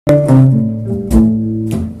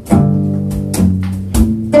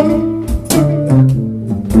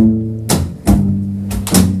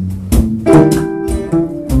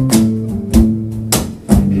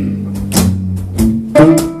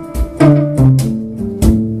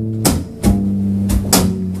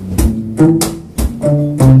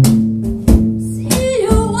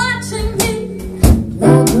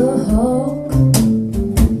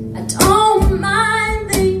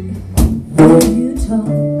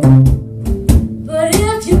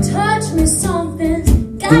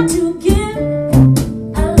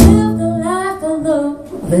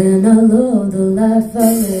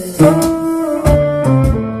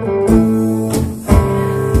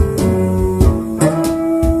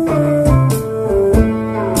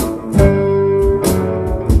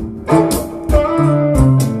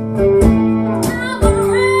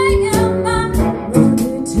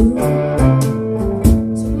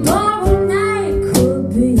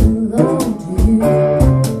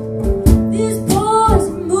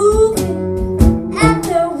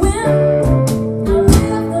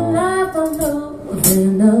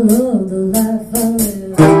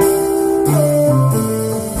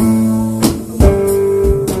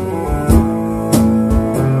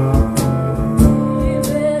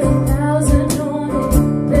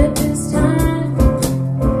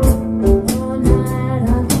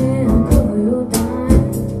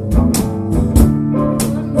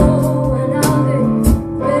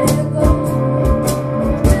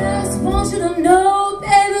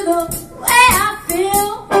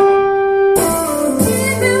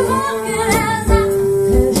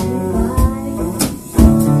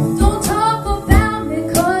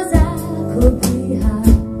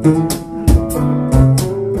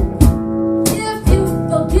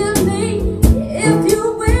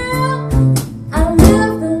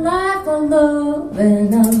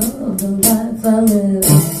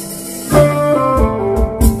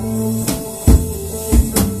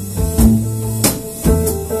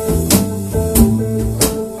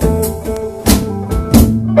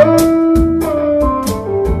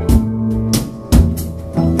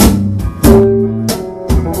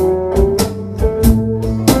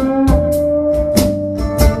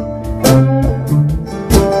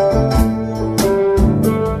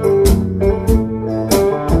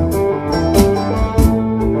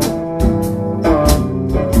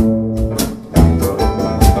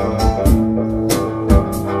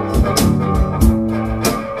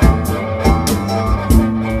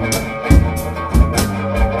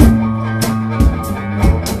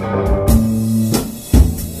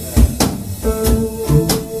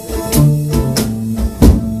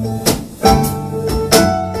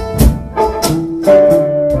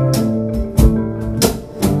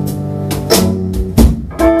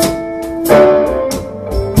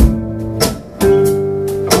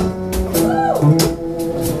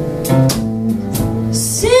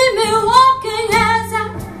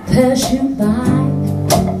pass you by.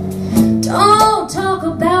 Don't talk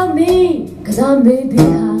about me, 'cause I may be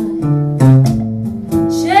high.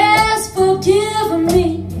 Just forgive me,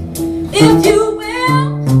 if you will.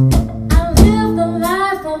 I live the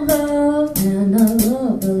life I love, and I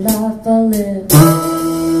love the life I live.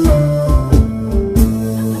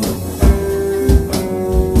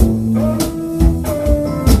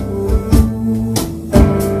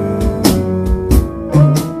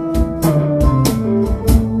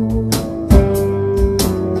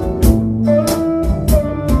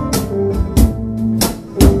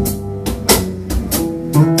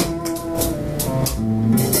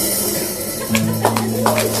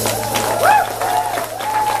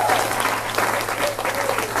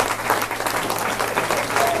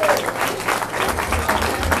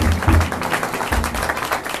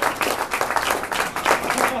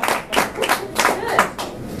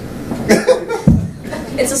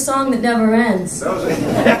 It's a song that never ends. You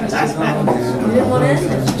didn't want to end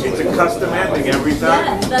it. It's a custom ending every time.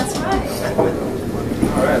 Yeah, that's right. All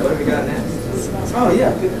right, what do we got next? Oh,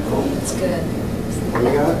 yeah, cool. It's good. What do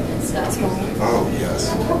we got? It's that small. Oh, yes.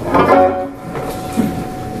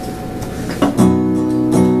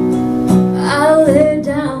 I lay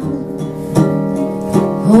down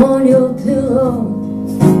on your pillow.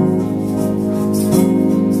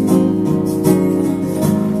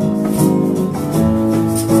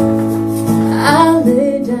 I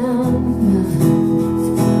lay down my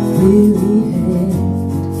weary head.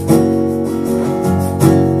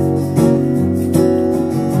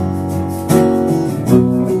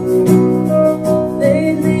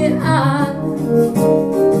 Lately I've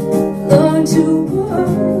learned to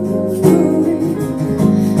worry,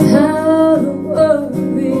 how to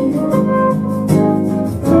worry.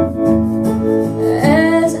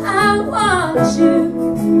 As I watch you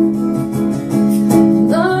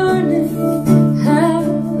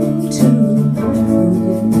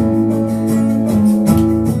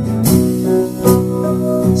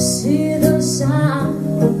see the sign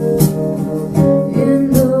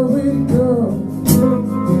in the window.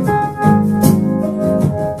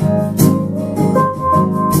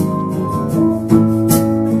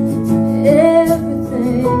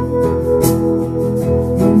 Everything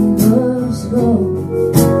must go.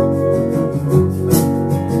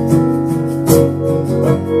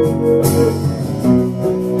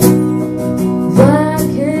 Why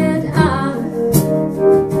can't I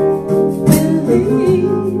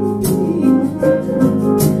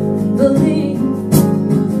believe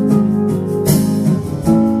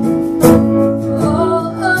all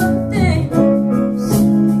of things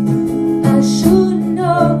I should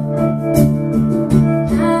know,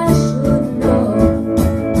 I should know.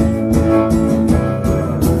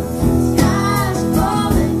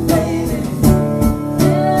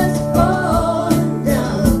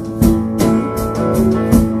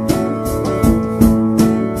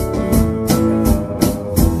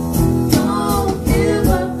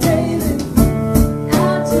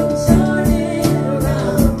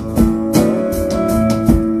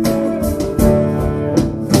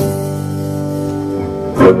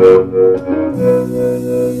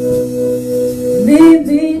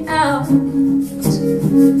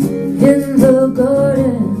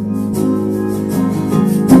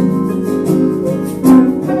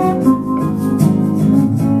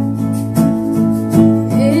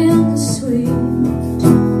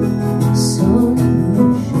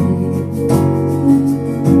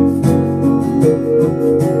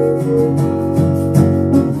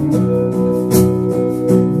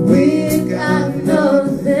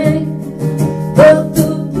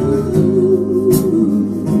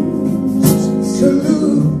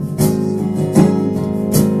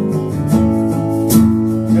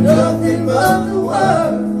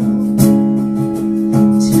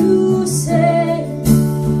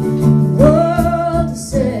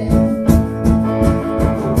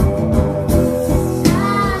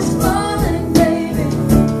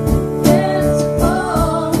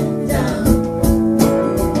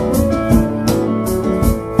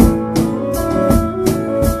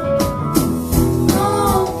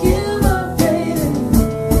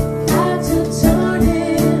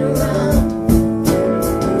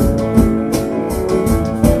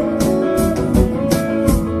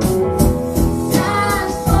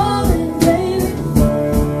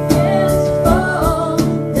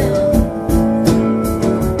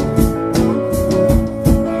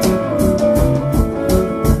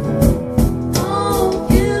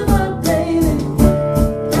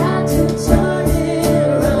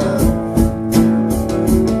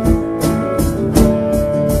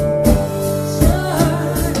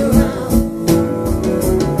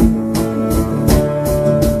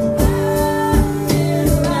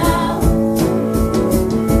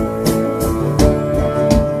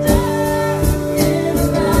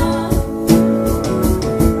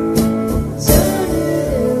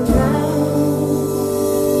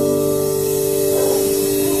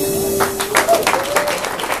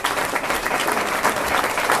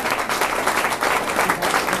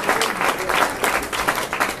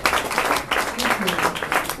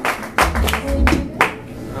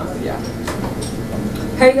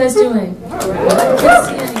 How are you guys doing? I can't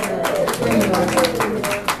see any of it. There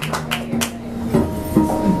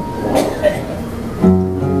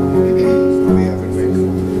you go.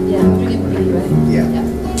 Yeah, are you ready? Yeah.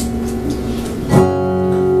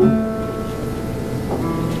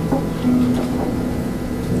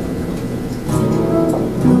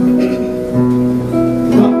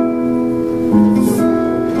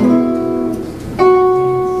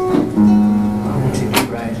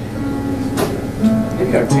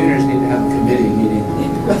 Maybe our tuners need to have a committee meeting.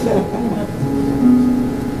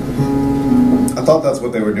 I thought that's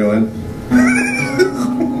what they were doing.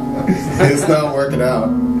 It's not working out.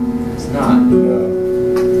 It's not. No.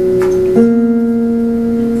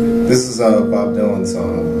 This is a Bob Dylan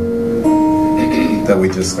song that we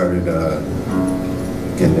just started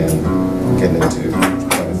getting into,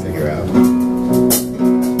 trying to figure out.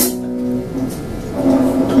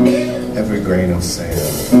 Every grain of sand.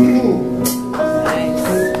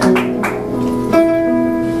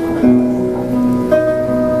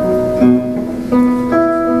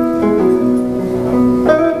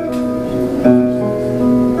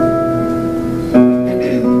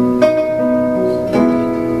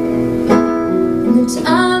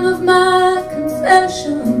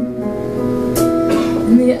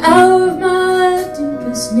 In the hour of my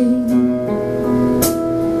deepest need,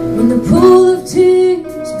 when the pool of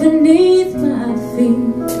tears beneath my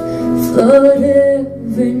feet flood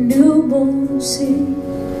every newborn seed,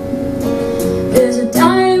 there's a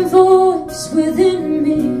dying voice within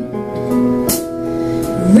me,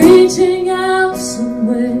 reaching out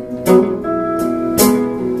somewhere,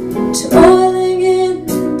 toiling in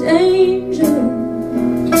the danger,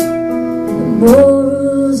 the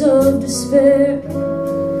morals of despair.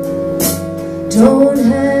 Don't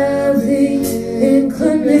have the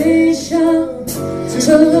inclination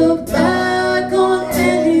to look back on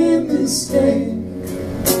any mistake.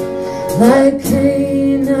 Like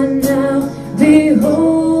Cain, I now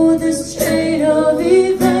behold this chain of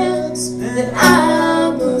events that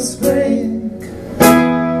I must break.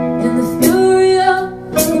 In the fury of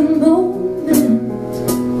the moment,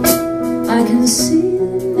 I can see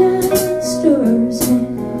the Master's hand.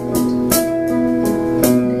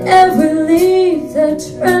 Every leaf that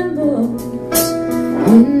trembles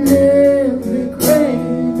in every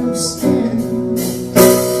grain of sand.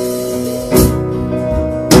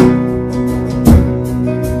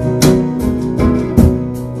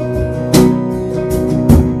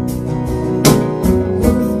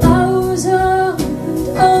 The flowers of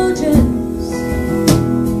indulgence,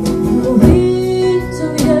 the weeds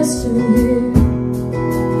of yesteryear,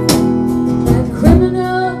 like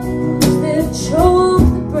criminals, they've choked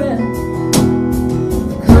the breath,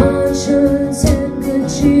 conscience and good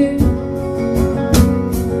cheer.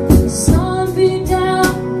 The sun beat down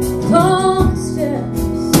upon the steps,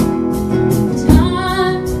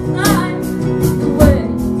 time to light the way,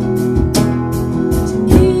 to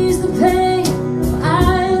ease the pain of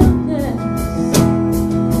idleness,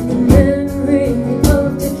 the memory of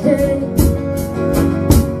decay.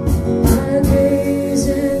 I gaze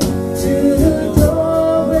into the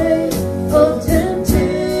doorway of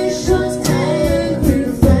temptation's angry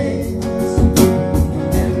flames,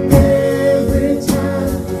 and every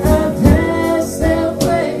time I pass that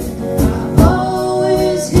way, I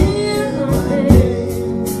always hear my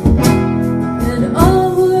name. And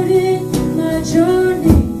onward in my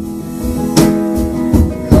journey,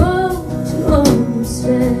 come to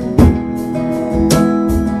understand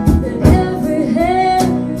that every hair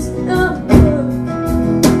is numbered,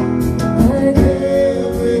 like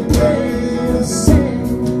every grain of sand.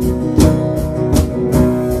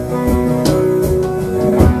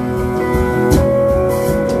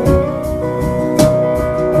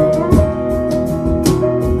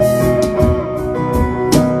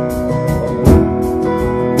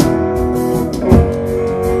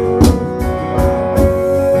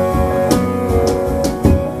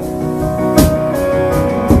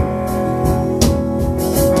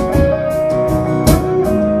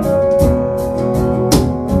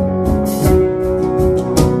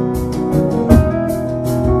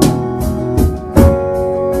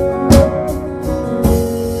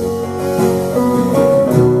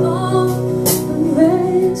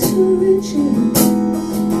 Rags to riches,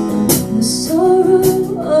 the sorrow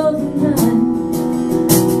of the night,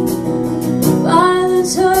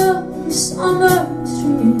 violence of the summer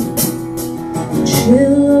street, the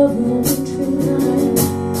chill of a wintry night,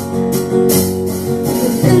 the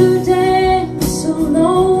bitter dance of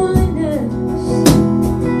loneliness,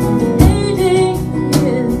 fading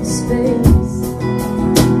in space,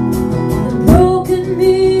 the broken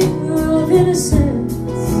mirror of innocence,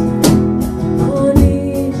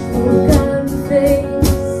 uneven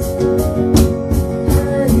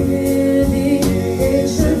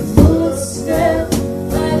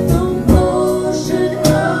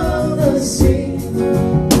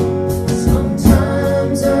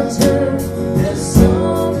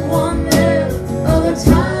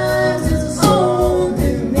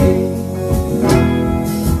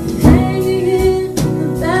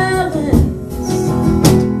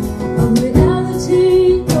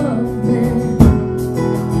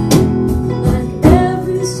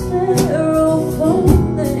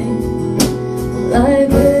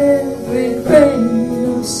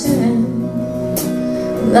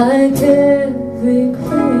like every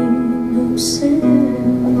grain of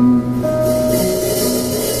sand.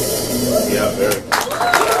 Yeah, very.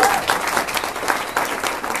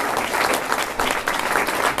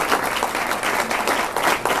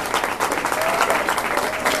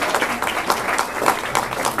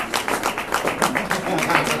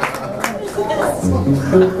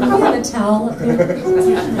 We have a towel up there.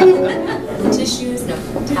 Tissues, no,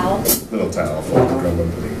 towel. Little towel for the drummer,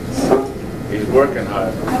 please. He's working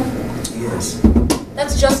hard. Yes.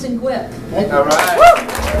 That's Justin Quick. All right.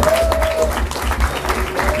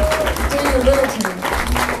 Daniel Littleton.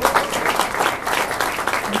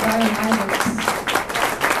 And Byron Isaacs.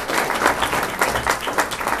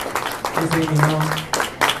 Please leave me alone.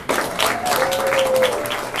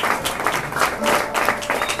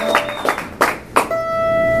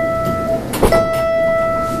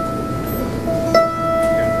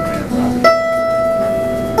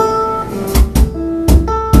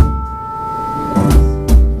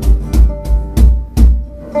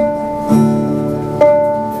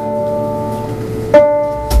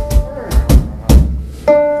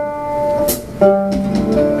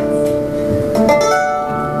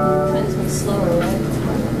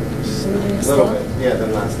 A little bit. Yeah,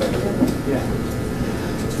 then last time. Yeah.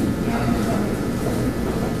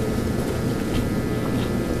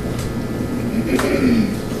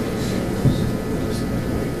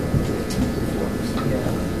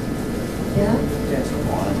 Yeah?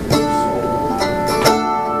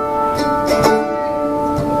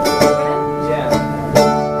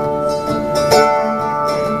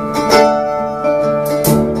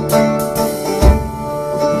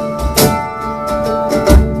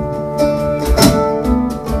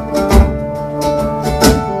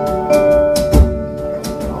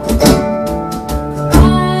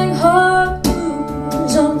 Crying heart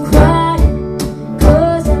blues, I'm crying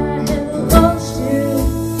 'cause I have lost you.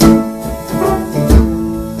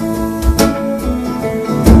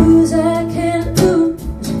 Lose I can't lose,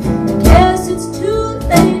 I guess it's too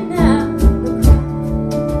late now to cry.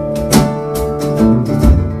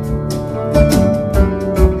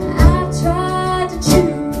 I tried to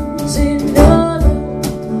choose another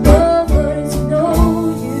love, but it's no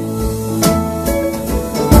use.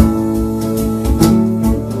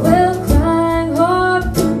 Well, crying heart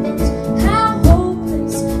blues, how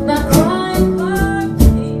hopeless my crying heart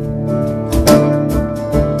beats.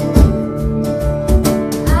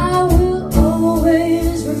 I will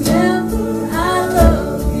always remember I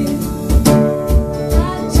love you.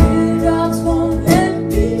 My teardrops won't let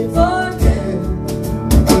me forget.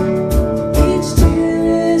 Each tear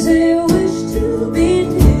is a wish to be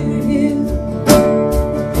near you.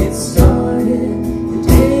 It started the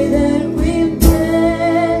day that we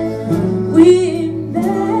met. We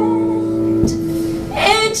met. A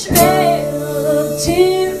trail of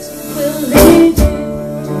tears will lead you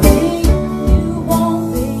to me. You won't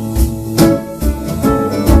be.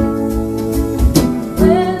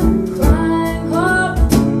 Well, crying heart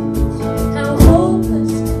blues, how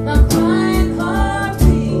hopeless my crying heart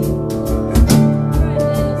beats.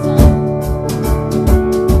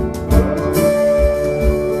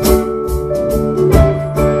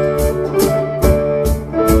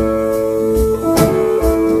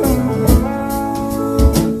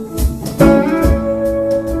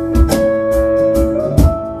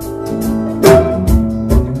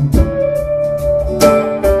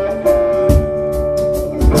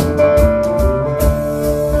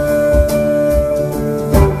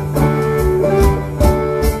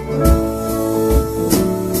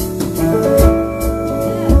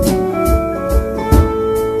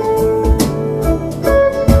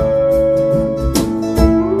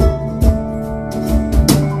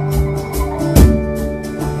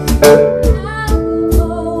 I will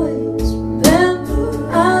always remember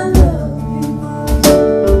I love you.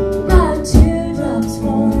 My teardrops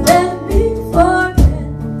won't let me forget.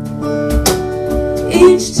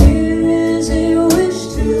 Each tear is a wish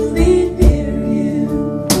to be near you.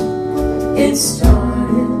 It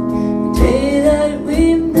started the day that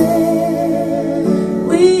we met.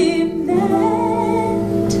 We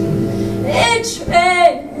met. A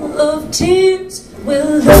trail of tears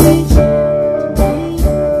will lead you.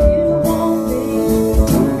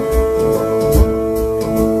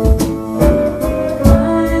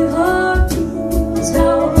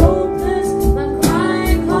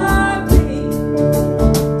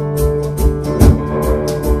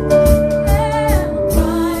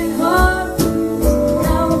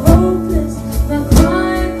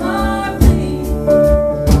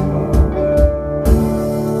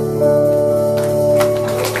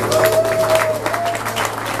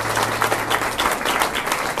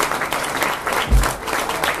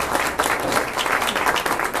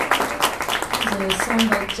 song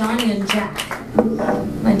by Johnny and Jack.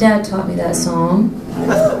 My dad taught me that song,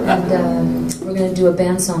 and we're going to do a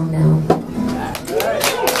band song now.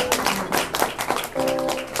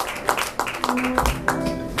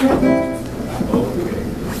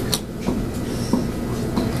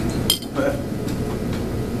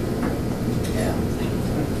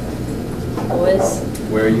 Boys.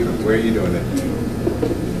 Where are you doing it?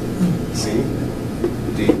 C?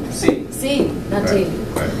 D? C. C, not D.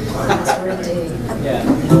 Right. Yes, we're in D. Yeah.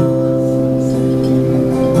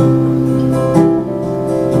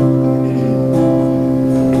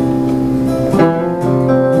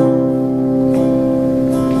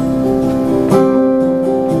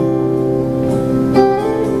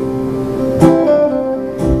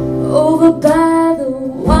 Over by the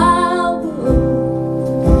wildwood,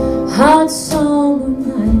 hot summer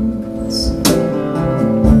nights,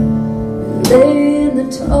 we lay in the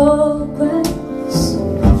tall grass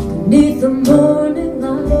beneath the morning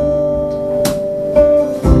light.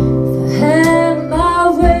 If I had my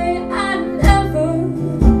way, I'd never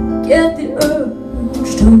get the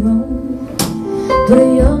urge to roam, but a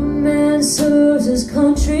young man serves his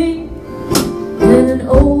country and an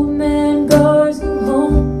old man guards the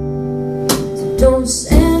home. Don't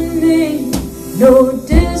send me no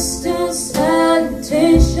distant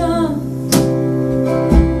salutations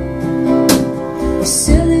or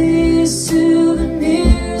silly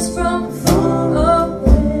souvenirs from far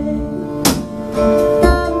away.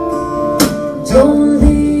 Don't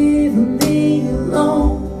leave me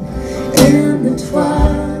alone in the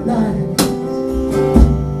twilight,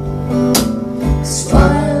 'cause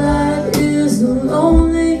twilight is the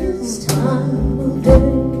loneliest time of day.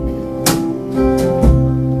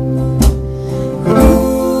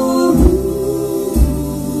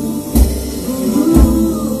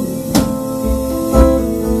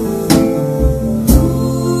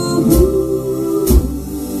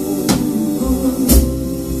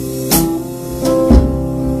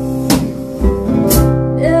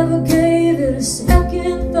 Never gave it a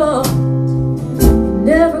second thought, it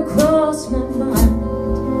never crossed my mind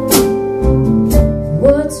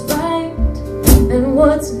what's right and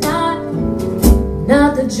what's not,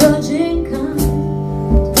 not the judging kind.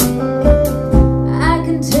 I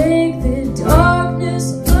can take the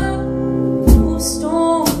darkness of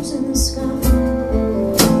storms in the sky.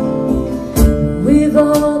 We've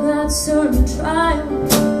all got certain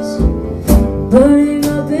trials burning